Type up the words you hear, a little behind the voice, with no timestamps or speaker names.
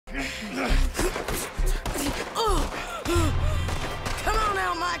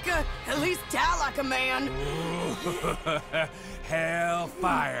least die like a man.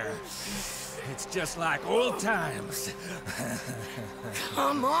 Hellfire. It's just like old times.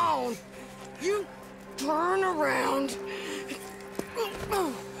 Come on. You turn around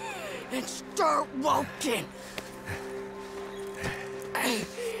and start walking.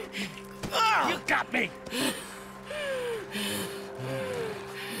 You got me!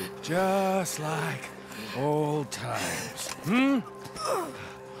 Just like old times, hmm?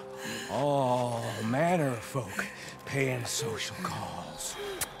 All manner of folk paying social calls.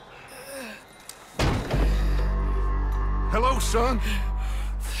 Hello, son.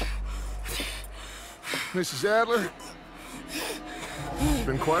 Mrs. Adler. It's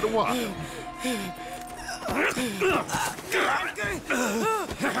been quite a while.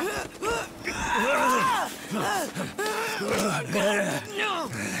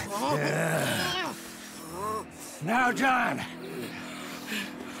 Now, John.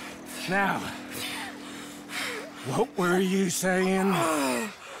 Now, what were you saying?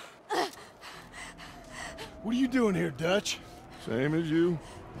 What are you doing here, Dutch? Same as you,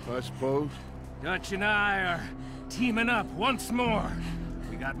 I suppose. Dutch and I are teaming up once more.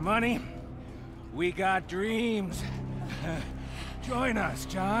 We got money. We got dreams. Join us,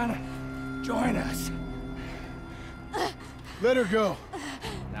 John. Join us. Let her go.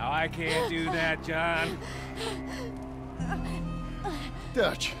 Now, I can't do that, John.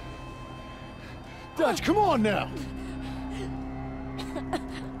 Dutch. Dutch, come on now.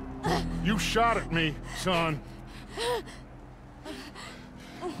 You shot at me, son.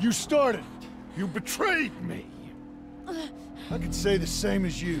 You started. You betrayed me. I could say the same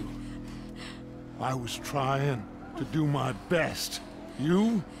as you. I was trying to do my best.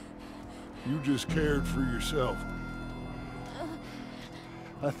 You just cared for yourself.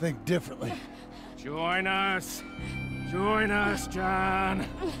 I think differently. Join us. Join us, John.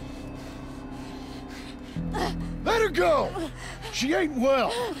 Let her go! She ain't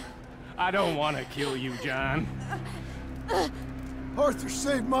well. I don't want to kill you, John. Arthur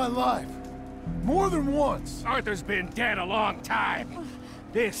saved my life. More than once. Arthur's been dead a long time.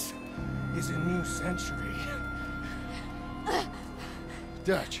 This is a new century.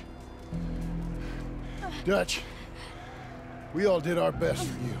 Dutch. Dutch. We all did our best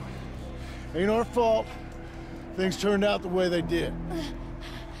for you. Ain't our fault. Things turned out the way they did.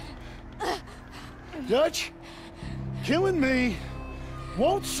 Dutch, killing me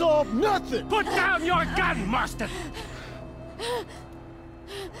won't solve nothing! Put down your gun, Marston!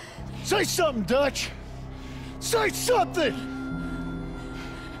 Say something, Dutch! Say something!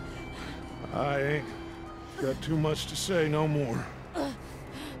 I ain't got too much to say no more.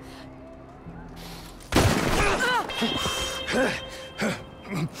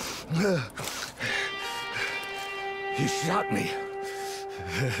 You shot me.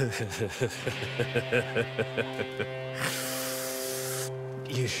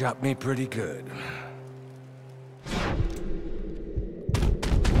 You shot me pretty good.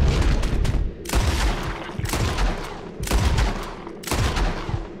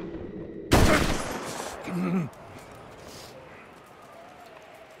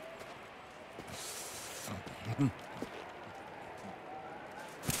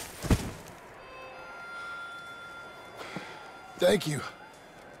 Thank you.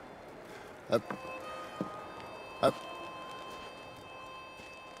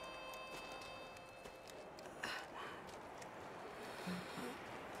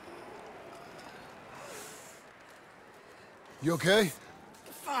 You okay?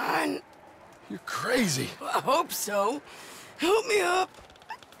 Fine. You're crazy. I hope so. Help me up.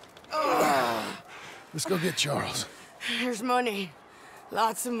 Let's go get Charles. There's money.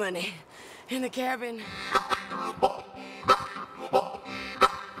 Lots of money. In the cabin.